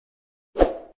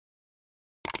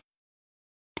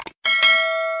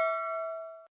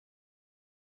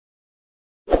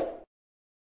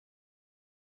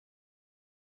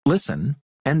Listen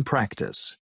and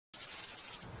practice.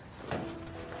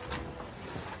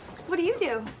 What do you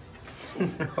do?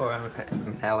 Oh, I'm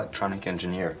an electronic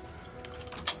engineer.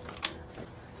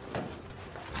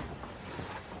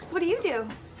 What do you do?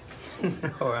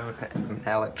 Oh, I'm an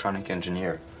electronic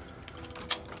engineer.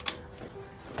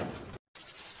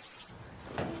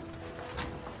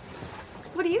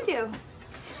 What do you do?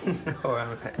 Oh,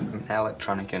 I'm an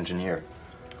electronic engineer.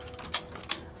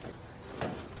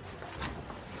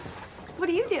 What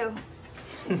do you do?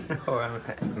 Oh, I'm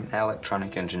an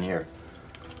electronic engineer.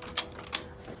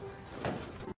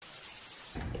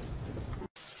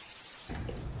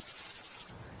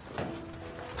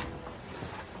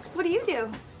 What do you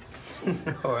do?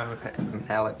 Oh, I'm an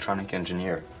electronic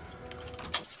engineer.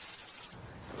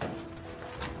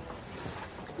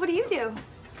 What do you do?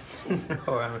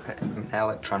 Oh, I'm an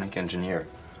electronic engineer.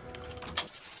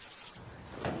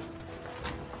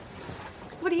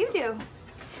 What do you do?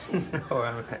 Oh,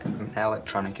 I'm an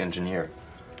electronic engineer.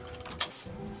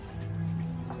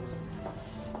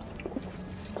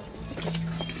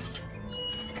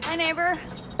 Hi, neighbor.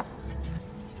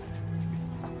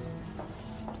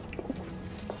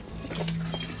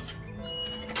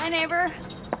 Hi, neighbor.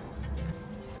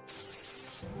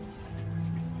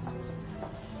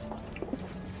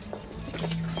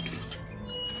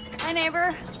 Hi,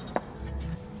 neighbor.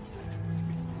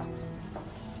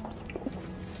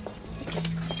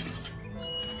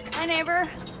 Hi, neighbor.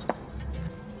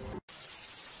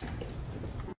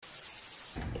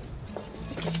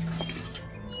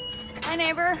 Hi,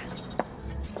 neighbor.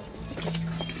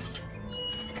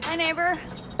 Hi, neighbor.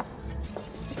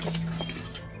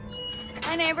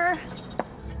 Hi, neighbor.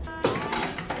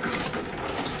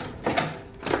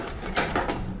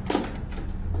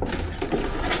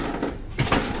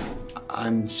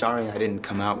 I'm sorry I didn't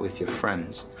come out with your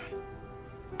friends.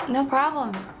 No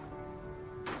problem.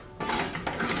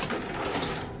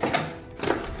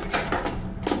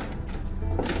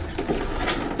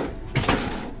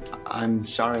 I'm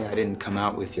sorry I didn't come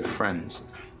out with your friends.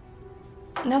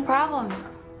 No problem.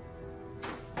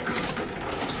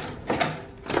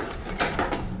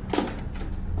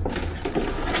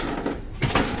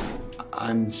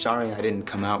 I'm sorry I didn't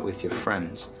come out with your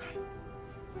friends.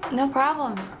 No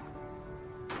problem.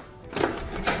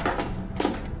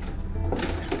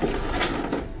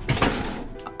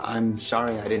 I'm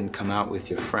sorry I didn't come out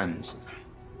with your friends.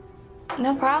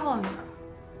 No problem.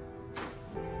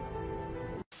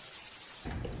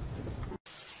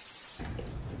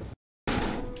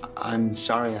 I'm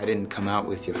sorry I didn't come out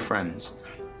with your friends.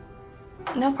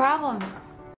 No problem.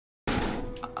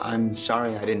 I'm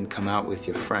sorry I didn't come out with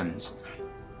your friends.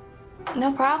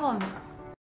 No problem.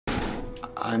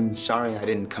 I'm sorry I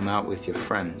didn't come out with your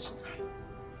friends.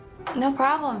 No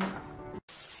problem.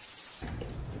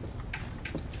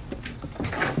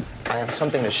 I have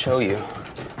something to show you.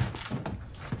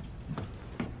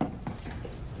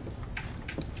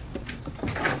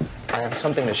 I have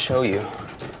something to show you.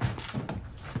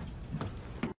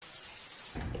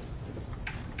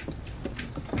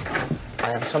 I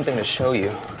have something to show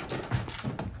you.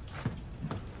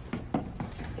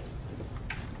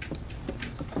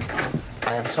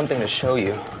 I have something to show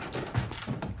you.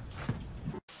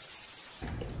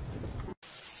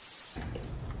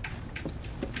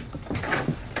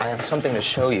 I have something to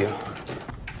show you.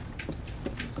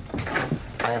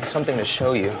 I have something to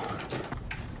show you.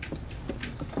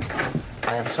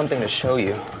 I have something to show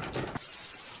you.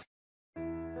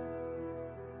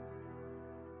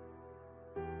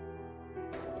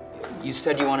 You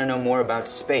said you want to know more about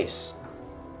space.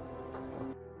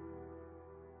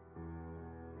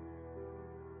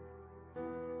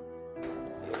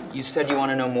 You said you want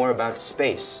to know more about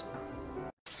space.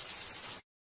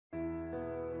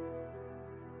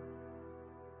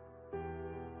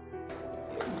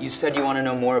 You said you want to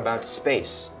know more about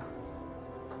space.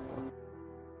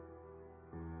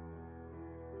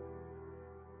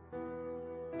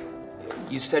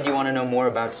 You said you want to know more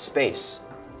about space.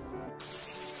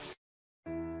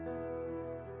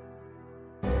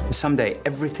 Someday,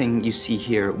 everything you see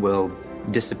here will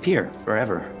disappear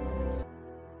forever.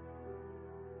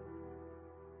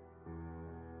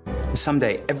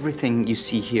 Someday, everything you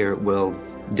see here will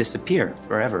disappear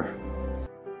forever.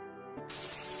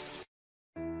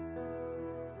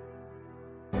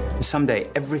 Someday,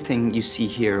 everything you see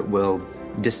here will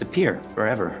disappear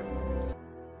forever.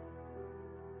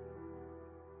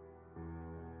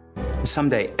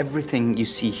 Someday, everything you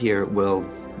see here will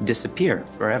disappear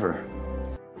forever.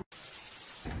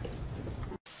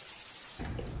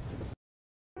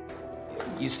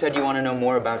 You said you want to know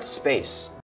more about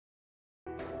space.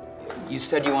 You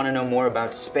said you want to know more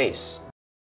about space.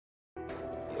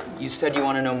 You said you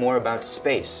want to know more about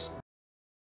space.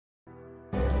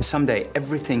 Someday,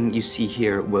 everything you see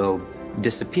here will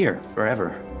disappear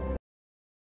forever.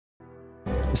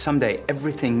 Someday,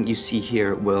 everything you see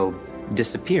here will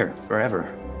disappear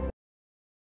forever.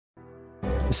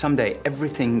 Someday,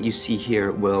 everything you see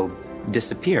here will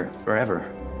disappear forever.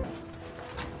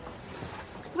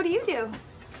 What do you do?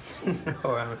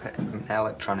 Oh, I'm an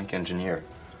electronic engineer.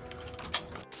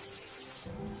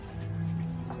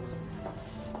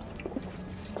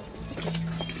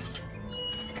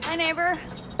 Hi, neighbor.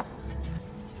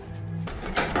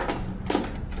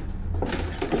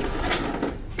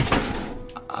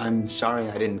 I'm sorry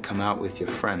I didn't come out with your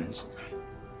friends.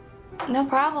 No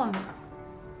problem.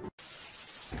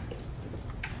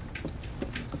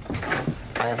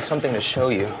 I have something to show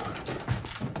you.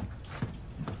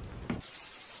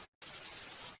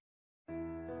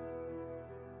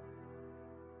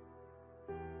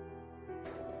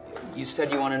 You said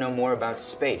you want to know more about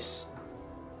space.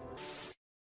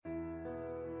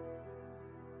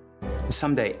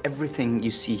 Someday, everything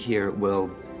you see here will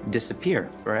disappear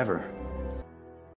forever.